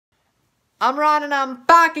I'm Ron and I'm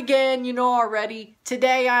back again, you know already.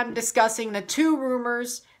 Today I'm discussing the two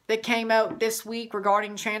rumors that came out this week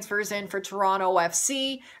regarding transfers in for Toronto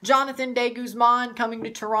FC. Jonathan de Guzman coming to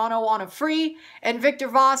Toronto on a free, and Victor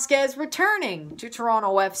Vaźquez returning to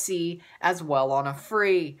Toronto FC as well on a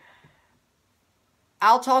free.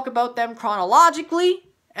 I'll talk about them chronologically,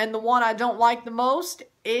 and the one I don't like the most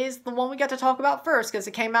is the one we got to talk about first because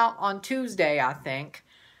it came out on Tuesday, I think.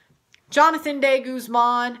 Jonathan de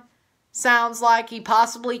Guzman sounds like he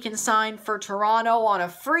possibly can sign for Toronto on a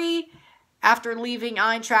free after leaving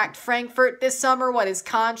Eintracht Frankfurt this summer when his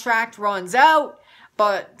contract runs out.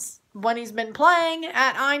 But when he's been playing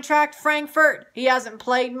at Eintracht Frankfurt, he hasn't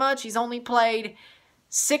played much. He's only played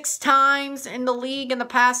 6 times in the league in the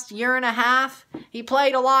past year and a half. He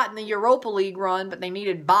played a lot in the Europa League run, but they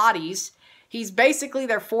needed bodies. He's basically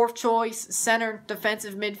their 4th choice center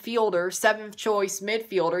defensive midfielder, 7th choice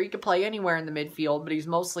midfielder. He could play anywhere in the midfield, but he's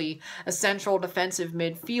mostly a central defensive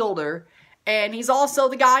midfielder. And he's also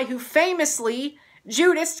the guy who famously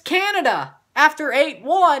Judiced Canada after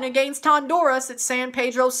 8-1 against Honduras at San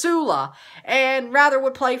Pedro Sula, and rather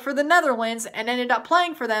would play for the Netherlands and ended up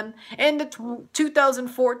playing for them in the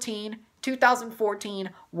 2014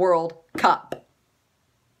 World Cup.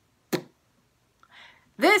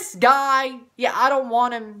 This guy, yeah, I don't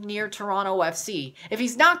want him near Toronto FC. If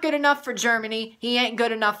he's not good enough for Germany, he ain't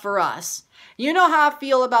good enough for us. You know how I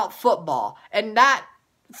feel about football, and that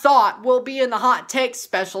thought will be in the hot takes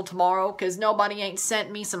special tomorrow because nobody ain't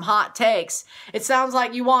sent me some hot takes. It sounds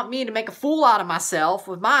like you want me to make a fool out of myself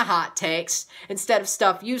with my hot takes instead of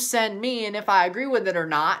stuff you send me and if I agree with it or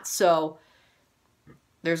not. So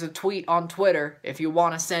there's a tweet on Twitter if you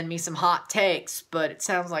want to send me some hot takes, but it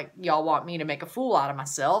sounds like y'all want me to make a fool out of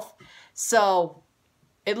myself. So,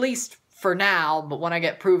 at least for now, but when I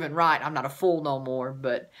get proven right, I'm not a fool no more,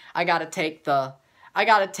 but I gotta take the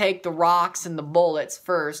rocks and the bullets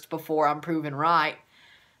first before I'm proven right,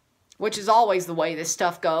 which is always the way this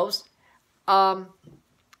stuff goes.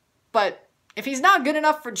 But if he's not good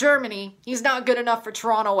enough for Germany, he's not good enough for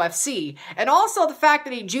Toronto FC. And also the fact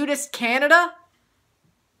that he Judiced Canada,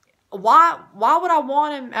 why would I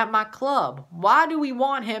want him at my club? Why do we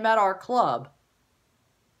want him at our club?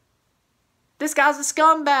 This guy's a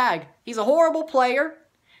scumbag. He's a horrible player.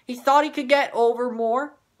 He thought he could get over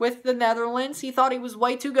more with the Netherlands. He thought he was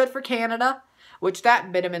way too good for Canada, which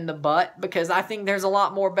that bit him in the butt because I think there's a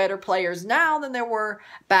lot more better players now than there were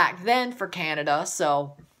back then for Canada.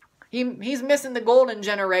 So he's missing the golden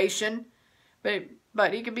generation.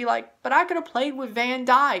 But he could be like, but I could have played with Van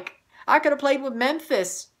Dijk. I could have played with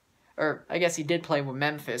Memphis. Or, I guess he did play with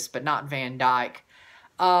Memphis, but not Van Dijk.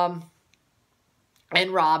 And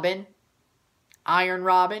Robin. Iron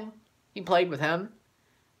Robin. He played with him.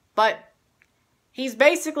 But he's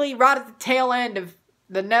basically right at the tail end of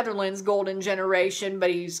the Netherlands golden generation, but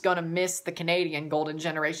he's going to miss the Canadian golden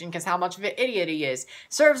generation because how much of an idiot he is.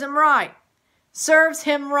 Serves him right. Serves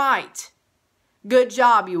him right. Good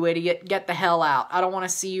job, you idiot. Get the hell out. I don't want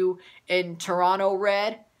to see you in Toronto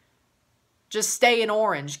red. Just stay in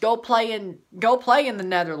orange. Go play in the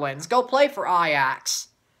Netherlands. Go play for Ajax.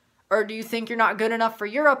 Or do you think you're not good enough for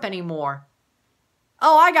Europe anymore?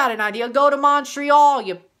 Oh, I got an idea. Go to Montreal,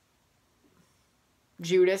 you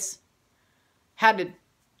Judas. I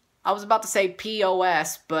was about to say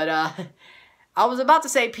POS, but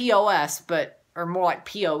or more like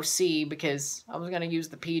POC because I was going to use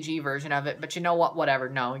the PG version of it, but you know what? Whatever.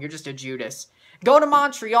 No, you're just a Judas. Go to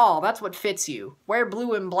Montreal. That's what fits you. Wear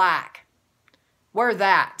blue and black. Wear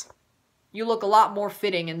that. You look a lot more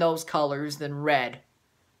fitting in those colors than red.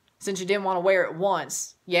 Since you didn't want to wear it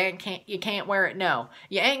once, you can't wear it now.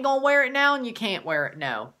 You ain't gonna wear it now and you can't wear it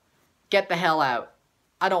now. Get the hell out.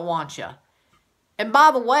 I don't want you. And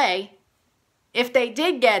by the way, if they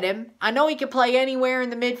did get him, I know he could play anywhere in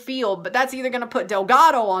the midfield, but that's either going to put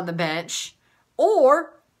Delgado on the bench,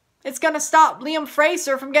 or it's going to stop Liam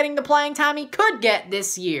Fraser from getting the playing time he could get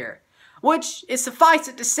this year. Which is, suffice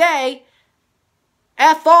it to say,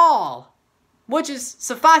 F all. Which is,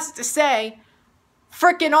 suffice it to say,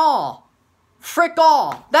 frickin' all. Frick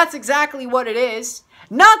all. That's exactly what it is.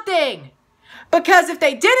 Nothing! Because if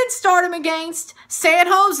they didn't start him against San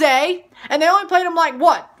Jose, and they only played him like,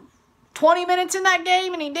 what, 20 minutes in that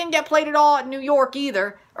game, and he didn't get played at all at New York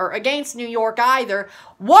either, or against New York either,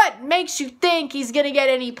 what makes you think he's going to get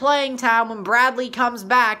any playing time when Bradley comes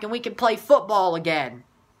back and we can play football again?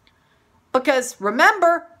 Because,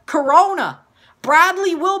 remember, Corona.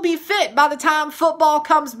 Bradley will be fit by the time football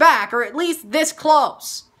comes back, or at least this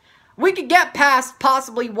close. We could get past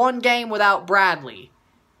possibly one game without Bradley.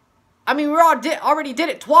 I mean, we already did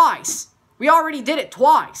it twice. We already did it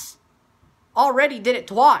twice.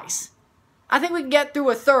 I think we can get through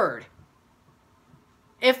a third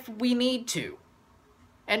if we need to.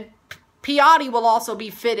 And Piatti will also be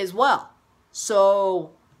fit as well.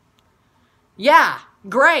 So, yeah,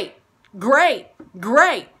 great.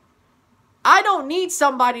 I don't need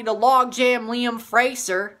somebody to logjam Liam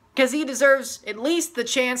Fraser, because he deserves at least the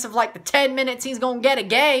chance of like the 10 minutes he's going to get a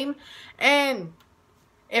game. And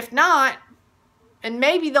if not, and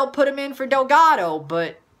maybe they'll put him in for Delgado,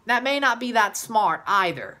 but that may not be that smart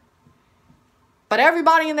either. But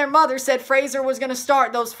everybody and their mother said Fraser was going to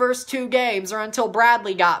start those first 2 games or until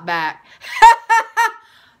Bradley got back.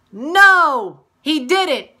 No, he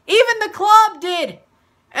didn't. Even the club did.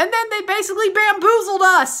 And then they basically bamboozled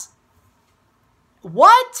us.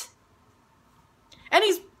 What? And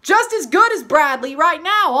he's just as good as Bradley right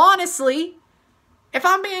now, honestly. If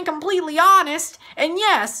I'm being completely honest. And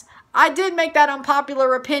yes, I did make that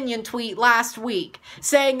unpopular opinion tweet last week,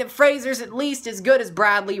 saying that Fraser's at least as good as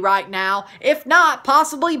Bradley right now, if not,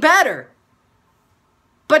 possibly better.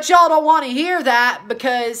 But y'all don't want to hear that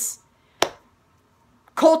because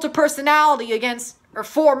cult of personality against or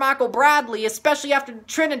for Michael Bradley, especially after the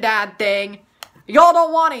Trinidad thing. Y'all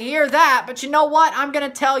don't want to hear that, but you know what? I'm going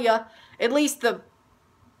to tell you at least the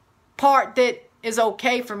part that is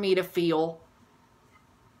okay for me to feel.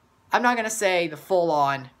 I'm not going to say the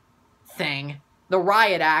full-on thing, the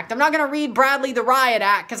riot act. I'm not going to read Bradley the riot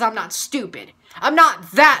act because I'm not stupid. I'm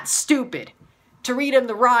not that stupid to read him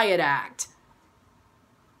the riot act.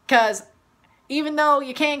 Because even though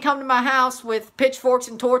you can't come to my house with pitchforks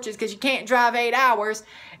and torches because you can't drive 8 hours,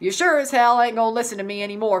 you sure as hell ain't going to listen to me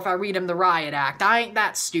anymore if I read him the riot act. I ain't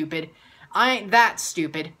that stupid. I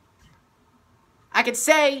could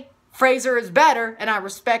say Fraser is better and I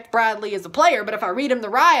respect Bradley as a player, but if I read him the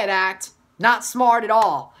riot act, not smart at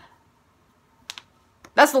all.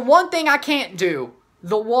 That's the one thing I can't do.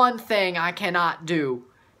 The one thing I cannot do.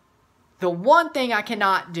 The one thing I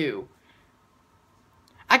cannot do.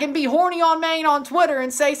 I can be horny on Maine on Twitter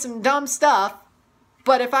and say some dumb stuff,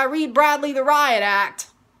 but if I read Bradley the Riot Act,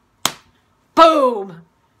 boom,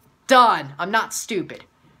 done. I'm not stupid.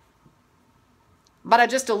 But I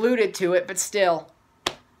just alluded to it, but still.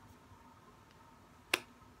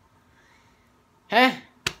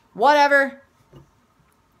 Whatever.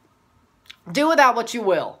 Do with that what you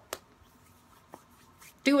will.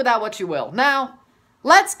 Do with that what you will. Now,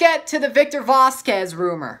 let's get to the Victor Vaźquez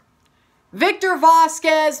rumor. Victor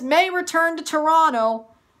Vaźquez may return to Toronto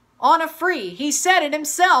on a free. He said it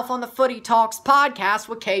himself on the Footy Talks podcast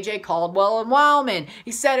with KJ Caldwell and Wildman.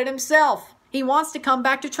 He said it himself. He wants to come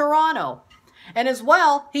back to Toronto. And as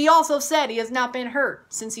well, he also said he has not been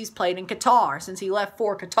hurt since he's played in Qatar, since he left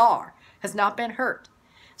for Qatar. Has not been hurt.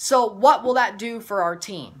 So what will that do for our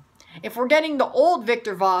team? If we're getting the old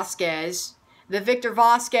Victor Vaźquez, the Victor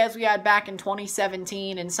Vaźquez we had back in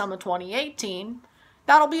 2017 and some of 2018,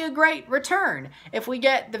 that'll be a great return. If we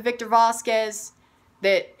get the Victor Vaźquez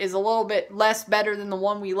that is a little bit less better than the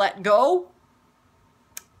one we let go,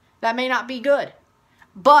 that may not be good.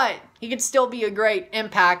 But he could still be a great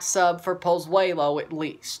impact sub for Pozuelo at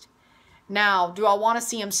least. Now, do I want to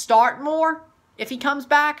see him start more if he comes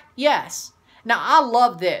back? Yes. Now, I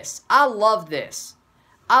love this. I love this.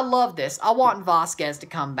 I love this. I want Vaźquez to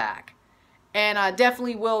come back. And I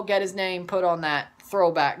definitely will get his name put on that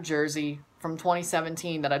throwback jersey from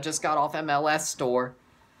 2017 that I just got off MLS store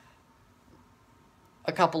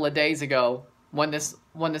a couple of days ago when this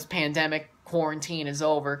pandemic quarantine is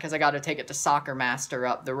over, because I got to take it to Soccer Master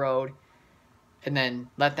up the road and then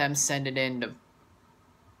let them send it in to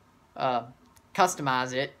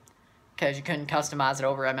customize it, because you couldn't customize it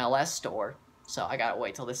over MLS store. So I got to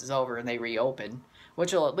wait till this is over and they reopen,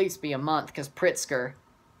 which will at least be a month because Pritzker.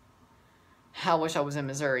 I wish I was in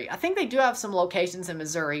Missouri. I think they do have some locations in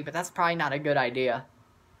Missouri, but that's probably not a good idea.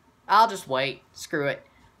 I'll just wait. Screw it.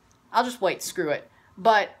 I'll just wait. Screw it.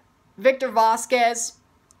 But Victor Vaźquez,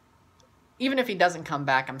 even if he doesn't come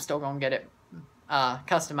back, I'm still going to get it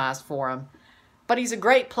customized for him. But he's a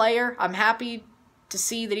great player. I'm happy to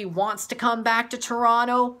see that he wants to come back to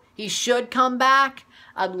Toronto. He should come back.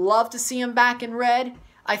 I'd love to see him back in red.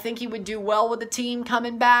 I think he would do well with the team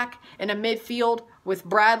coming back in a midfield with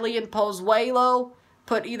Bradley and Pozuelo.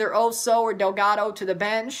 Put either Oso or Delgado to the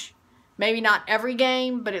bench. Maybe not every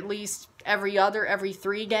game, but at least every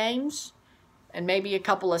 3 games. And maybe a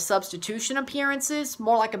couple of substitution appearances.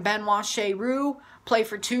 More like a Benoit Cheyrou. Play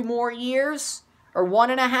for 2 more years. Or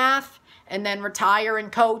 1.5. And then retire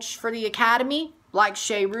and coach for the academy. Like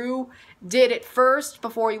Cheyrou did at first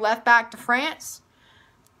before he left back to France.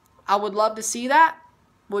 I would love to see that.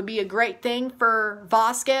 Would be a great thing for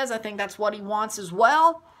Vaźquez. I think that's what he wants as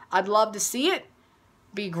well. I'd love to see it.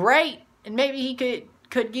 Be great. And maybe he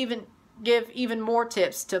could even give even more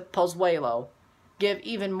tips to Pozuelo.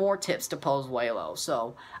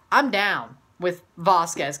 So I'm down with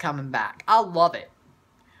Vaźquez coming back. I love it.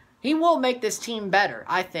 He will make this team better,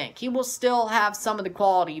 I think. He will still have some of the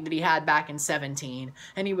quality that he had back in 17,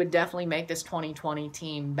 and he would definitely make this 2020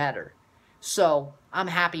 team better. So, I'm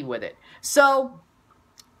happy with it. So,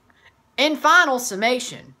 in final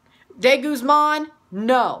summation, De Guzman,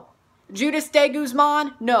 no. Judas De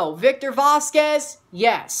Guzman, no. Victor Vaźquez,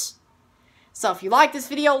 yes. So, if you like this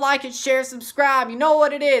video, like it, share, subscribe. You know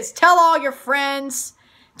what it is. Tell all your friends.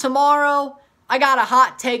 Tomorrow, I got a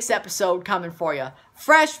hot takes episode coming for you.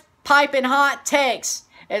 Fresh piping hot takes.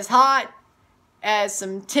 As hot as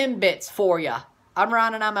some Timbits for you. I'm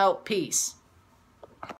Ron and I'm out. Peace.